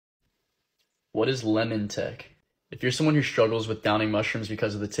What is lemon tech? If you're someone who struggles with downing mushrooms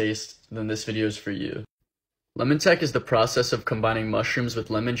because of the taste, then this video is for you. Lemon tech is the process of combining mushrooms with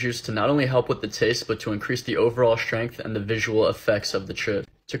lemon juice to not only help with the taste, but to increase the overall strength and the visual effects of the trip.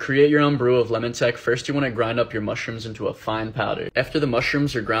 To create your own brew of lemon tech, first you want to grind up your mushrooms into a fine powder. After the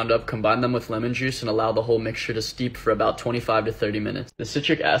mushrooms are ground up, combine them with lemon juice and allow the whole mixture to steep for about 25 to 30 minutes. The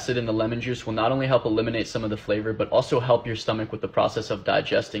citric acid in the lemon juice will not only help eliminate some of the flavor, but also help your stomach with the process of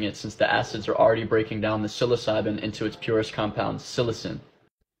digesting it, since the acids are already breaking down the psilocybin into its purest compound, psilocin.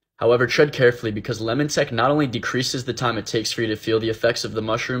 However, tread carefully because lemon tech not only decreases the time it takes for you to feel the effects of the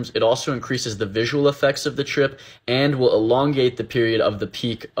mushrooms, it also increases the visual effects of the trip and will elongate the period of the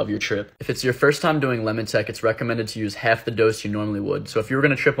peak of your trip. If it's your first time doing lemon tech, it's recommended to use half the dose you normally would. So if you were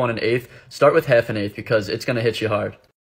going to trip on an eighth, start with half an eighth because it's going to hit you hard.